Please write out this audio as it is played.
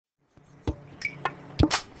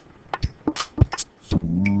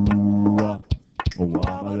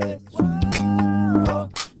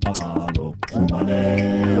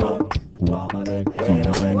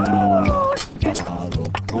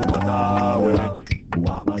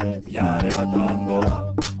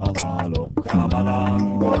Angola, Amalo,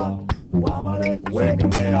 Kamalangola, Wamale,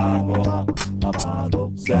 Wekame Angola,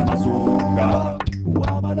 Amalo, Semazuka,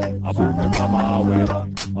 Wamale, Abuka Kamawela,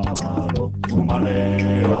 Amalo,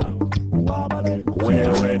 Tumaleo, Wamale,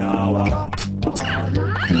 Wewenawa, Amalo,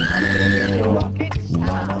 Tumaleo,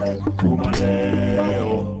 Wamale,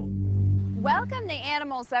 Tumaleo. Welcome to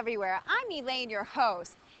Animals Everywhere. I'm Elaine, your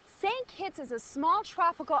host. St. Kitts is a small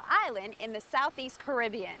tropical island in the southeast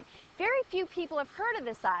Caribbean. Very few people have heard of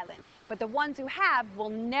this island, but the ones who have will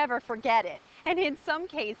never forget it. And in some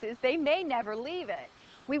cases, they may never leave it.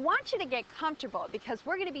 We want you to get comfortable because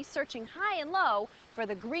we're going to be searching high and low for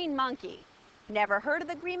the green monkey. Never heard of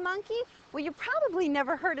the green monkey? Well, you probably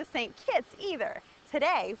never heard of St. Kitts either.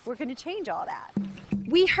 Today, we're going to change all that.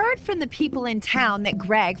 We heard from the people in town that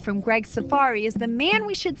Greg from Greg's Safari is the man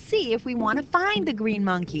we should see if we want to find the green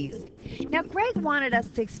monkeys. Now, Greg wanted us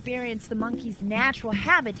to experience the monkeys' natural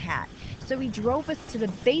habitat, so he drove us to the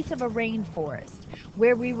base of a rainforest,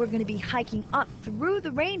 where we were going to be hiking up through the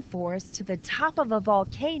rainforest to the top of a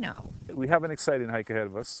volcano. We have an exciting hike ahead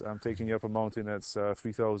of us. I'm taking you up a mountain that's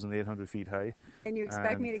 3,800 feet high. And you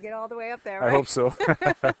expect me to get all the way up there, right? I hope so.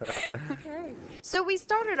 Okay. So we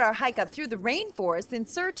started our hike up through the rainforest in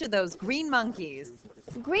search of those green monkeys.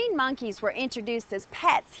 Green monkeys were introduced as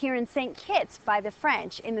pets here in St. Kitts by the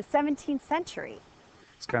French in the 17th century.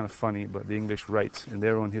 It's kind of funny, but the English write in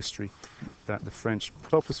their own history that the French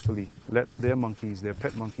purposefully let their monkeys, their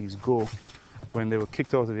pet monkeys, go when they were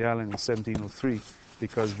kicked out of the island in 1703.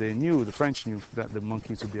 Because they knew, the French knew, that the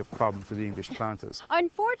monkeys would be a problem for the English planters.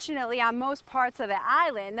 Unfortunately, on most parts of the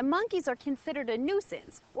island, the monkeys are considered a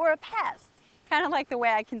nuisance or a pest, kind of like the way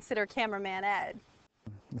I consider cameraman Ed.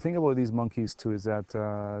 The thing about these monkeys, too, is that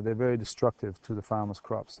they're very destructive to the farmers'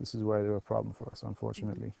 crops. This is why they're a problem for us,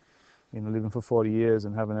 unfortunately. You know, living for 40 years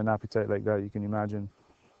and having an appetite like that, you can imagine,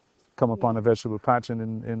 come upon a vegetable patch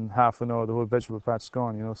and in half an hour, the whole vegetable patch is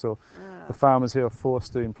gone, you know. So the farmers here are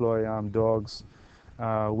forced to employ dogs,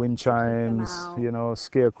 wind chimes, you know,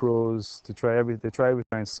 scarecrows they try everything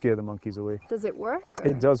and scare the monkeys away. Does it work? Or?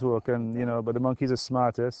 It does work, and you know, but the monkeys are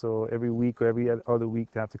smarter, so every week or every other week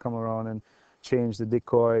they have to come around and change the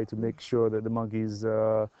decoy to make sure that the monkeys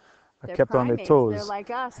are kept on their toes. They're like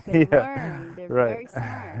us. They learn. They're right. very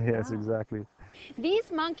smart. Yes, exactly. These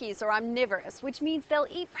monkeys are omnivorous, which means they'll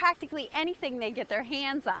eat practically anything they get their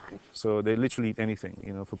hands on. So they literally eat anything,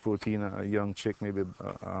 you know, for protein, a young chick, maybe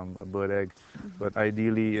a bird egg. But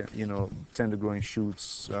ideally, you know, tender growing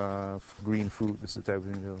shoots, green fruit, this is the type of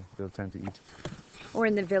thing they'll tend to eat. Or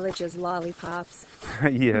in the villages, lollipops.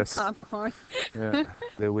 Yes. Popcorn. Yeah,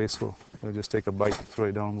 they're wasteful. They'll just take a bite, throw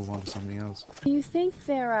it down, move on to something else. Do you think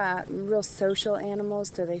they're real social animals?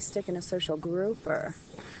 Do they stick in a social group, or?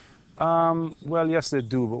 Well, yes, they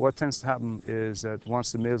do, but what tends to happen is that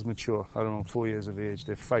once the males mature, I don't know, 4 years of age,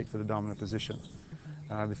 they fight for the dominant position.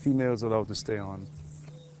 The females are allowed to stay on.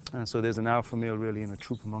 And so there's an alpha male really in a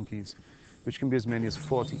troop of monkeys, which can be as many as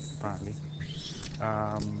 40, apparently.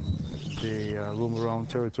 They roam around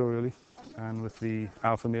territorially, and with the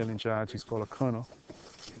alpha male in charge, he's called a colonel.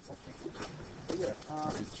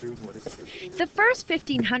 The first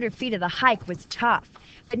 1,500 feet of the hike was tough,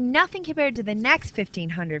 but nothing compared to the next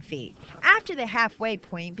 1,500 feet. After the halfway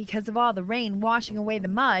point, because of all the rain washing away the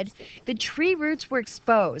mud, the tree roots were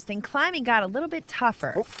exposed and climbing got a little bit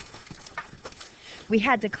tougher. We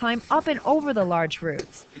had to climb up and over the large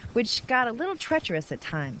roots, which got a little treacherous at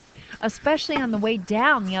times, especially on the way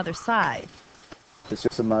down the other side. It's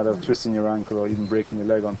just a matter of twisting your ankle or even breaking your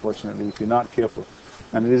leg, unfortunately, if you're not careful.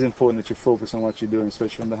 And it is important that you focus on what you're doing,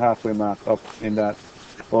 especially from the halfway mark up, in that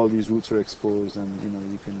all these roots are exposed and, you know,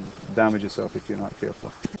 you can damage yourself if you're not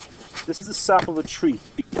careful. This is the sap of a tree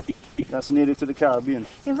that's native to the Caribbean.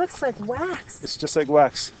 It looks like wax. It's just like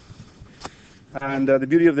wax. And the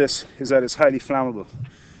beauty of this is that it's highly flammable.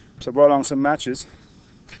 So I brought along some matches.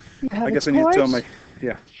 I guess I need to tell my,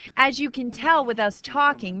 yeah. As you can tell with us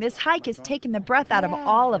talking, this hike has taken the breath out of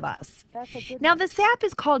all of us. Now, the sap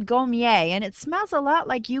is called gommier, and it smells a lot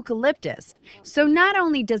like eucalyptus. So not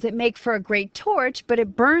only does it make for a great torch, but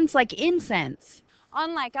it burns like incense.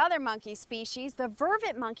 Unlike other monkey species, the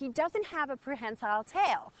vervet monkey doesn't have a prehensile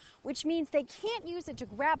tail, which means they can't use it to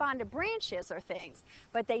grab onto branches or things,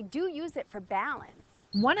 but they do use it for balance.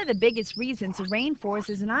 One of the biggest reasons the rainforest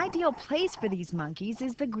is an ideal place for these monkeys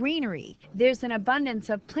is the greenery. There's an abundance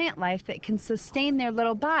of plant life that can sustain their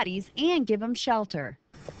little bodies and give them shelter.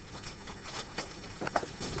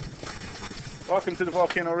 Welcome to the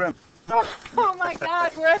volcano rim. Oh my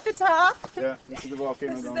God, we're at the top. Yeah, this is the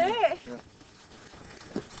volcano. This is down it. there.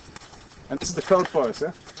 Yeah. And this is the cloud forest,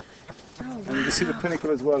 yeah? Oh, wow. And you can see the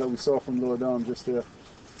pinnacle as well that we saw from lower down just there.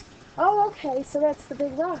 Oh, okay, so that's the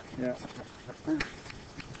big rock. Yeah.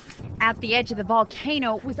 At the edge of the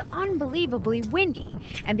volcano, it was unbelievably windy,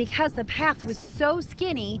 and because the path was so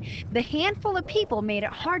skinny, the handful of people made it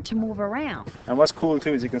hard to move around. And what's cool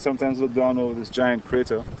too is you can sometimes look down over this giant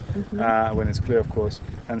crater, when it's clear, of course,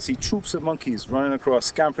 and see troops of monkeys running across,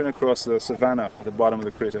 scampering across the savanna at the bottom of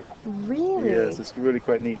the crater. Really? Yes, it's really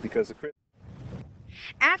quite neat because the crater.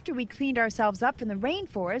 After we cleaned ourselves up in the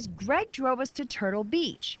rainforest, Greg drove us to Turtle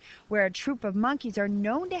Beach, where a troop of monkeys are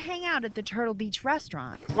known to hang out at the Turtle Beach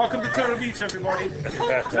restaurant. Welcome to Turtle Beach, everybody.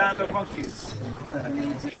 Land of monkeys.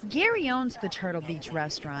 Gary owns the Turtle Beach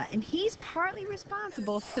restaurant, and he's partly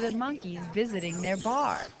responsible for the monkeys visiting their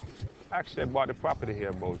bar. Actually, I bought the property here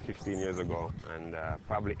about 15 years ago, and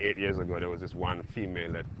probably 8 years ago there was this one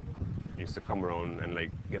female that used to come around and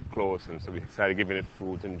like get close, and so we started giving it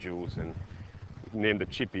fruit and juice, and named it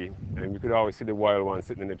Chippy. And we could always see the wild ones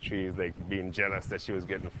sitting in the trees, like being jealous that she was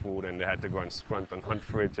getting food, and they had to go and scrunt and hunt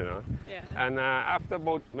for it, you know. Yeah. And after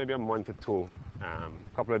about maybe a month or two, a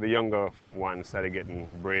couple of the younger ones started getting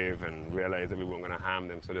brave and realized that we weren't going to harm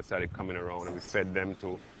them, so they started coming around, and we fed them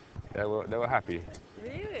too. They were happy.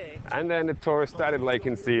 Really? And then the tourists started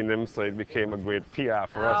liking seeing them, so it became a great PR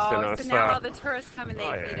for us, you know. So now all the tourists come and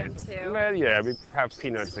they feed them too. Well, yeah, we have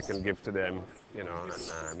peanuts they can give to them, you know,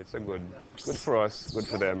 and it's a good for us, good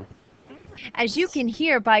for them. As you can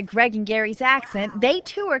hear by Greg and Gary's accent, they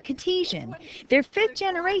too are Cartesian. They're fifth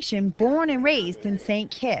generation, born and raised in St.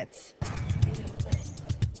 Kitts.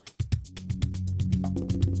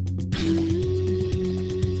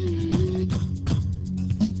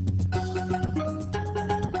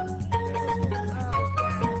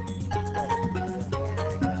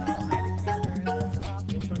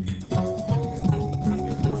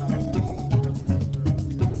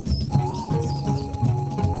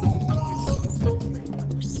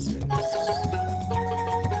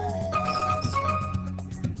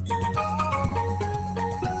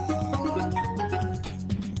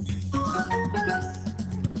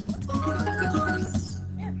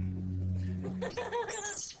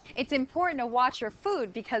 It's important to watch your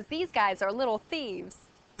food because these guys are little thieves.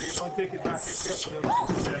 Don't take it back.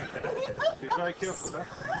 Be very careful.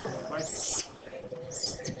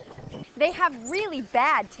 They have really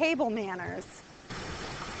bad table manners.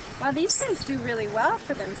 Wow, these guys do really well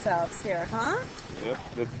for themselves here, huh? Yep,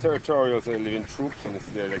 the territorials are living troops, and it's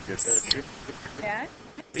there like this. Yeah.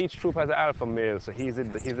 Each troop has an alpha male, so he's the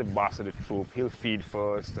boss of the troop. He'll feed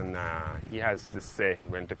first, and he has the say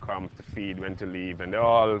when to come to feed, when to leave, and they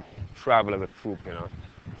all travel as a troop, you know.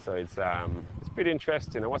 So it's pretty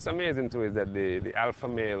interesting. And what's amazing too is that the alpha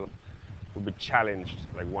male will be challenged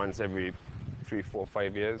like once every 3, 4,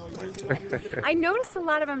 5 years. I noticed a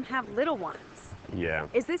lot of them have little ones. Yeah.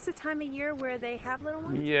 Is this the time of year where they have little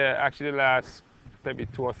ones? Yeah, actually the last maybe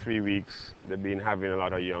 2 or 3 weeks they've been having a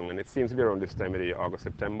lot of young, and it seems to be around this time of the year, August,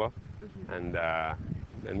 September. And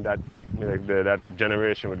that that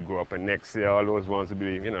generation would grow up, and next year all those ones would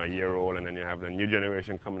be, you know, a year old, and then you have the new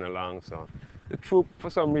generation coming along. So the troop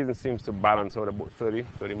for some reason seems to balance out about 30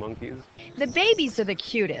 monkeys. The babies are the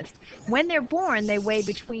cutest. When they're born, they weigh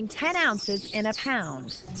between 10 ounces and a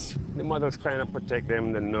pound. The mothers kind of protect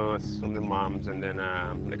them, the nurse from the moms, and then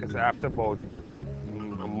like I said, after about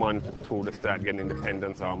a month or two they start getting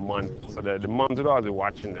independence, or a month. So the moms would always be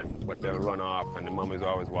watching them, but they'll run off, and the mom is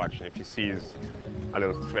always watching. If she sees a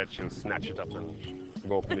little threat, she'll snatch it up and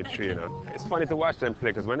go up in the tree, you know. It's funny to watch them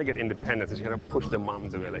play, because when they get independence, they kind of push the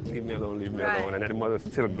moms away, like, leave me alone, leave me alone. And then the mothers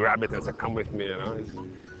still grab it and say, come with me, you know.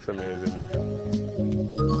 It's amazing.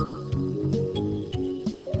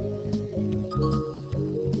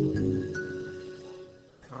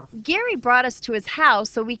 Gary brought us to his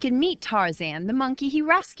house so we could meet Tarzan, the monkey he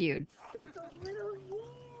rescued.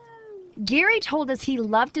 Gary told us he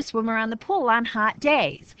loved to swim around the pool on hot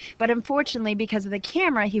days, but unfortunately because of the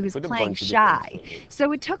camera he was playing shy.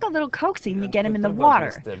 So it took a little coaxing to get him in the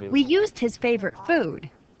water. We used his favorite food.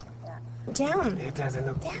 Down.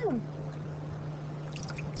 Down.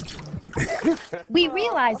 We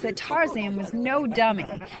realized that Tarzan was no dummy,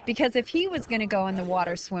 because if he was going to go in the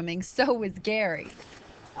water swimming, so was Gary.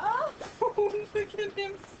 Oh, look at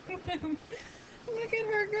him swim. Look at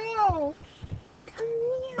her go. Come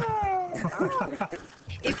here. Oh.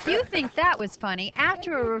 If you think that was funny,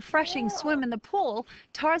 after a refreshing swim in the pool,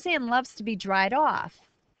 Tarzan loves to be dried off.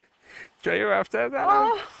 Dry you off, Tarzan?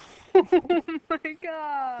 Oh, my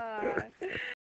God.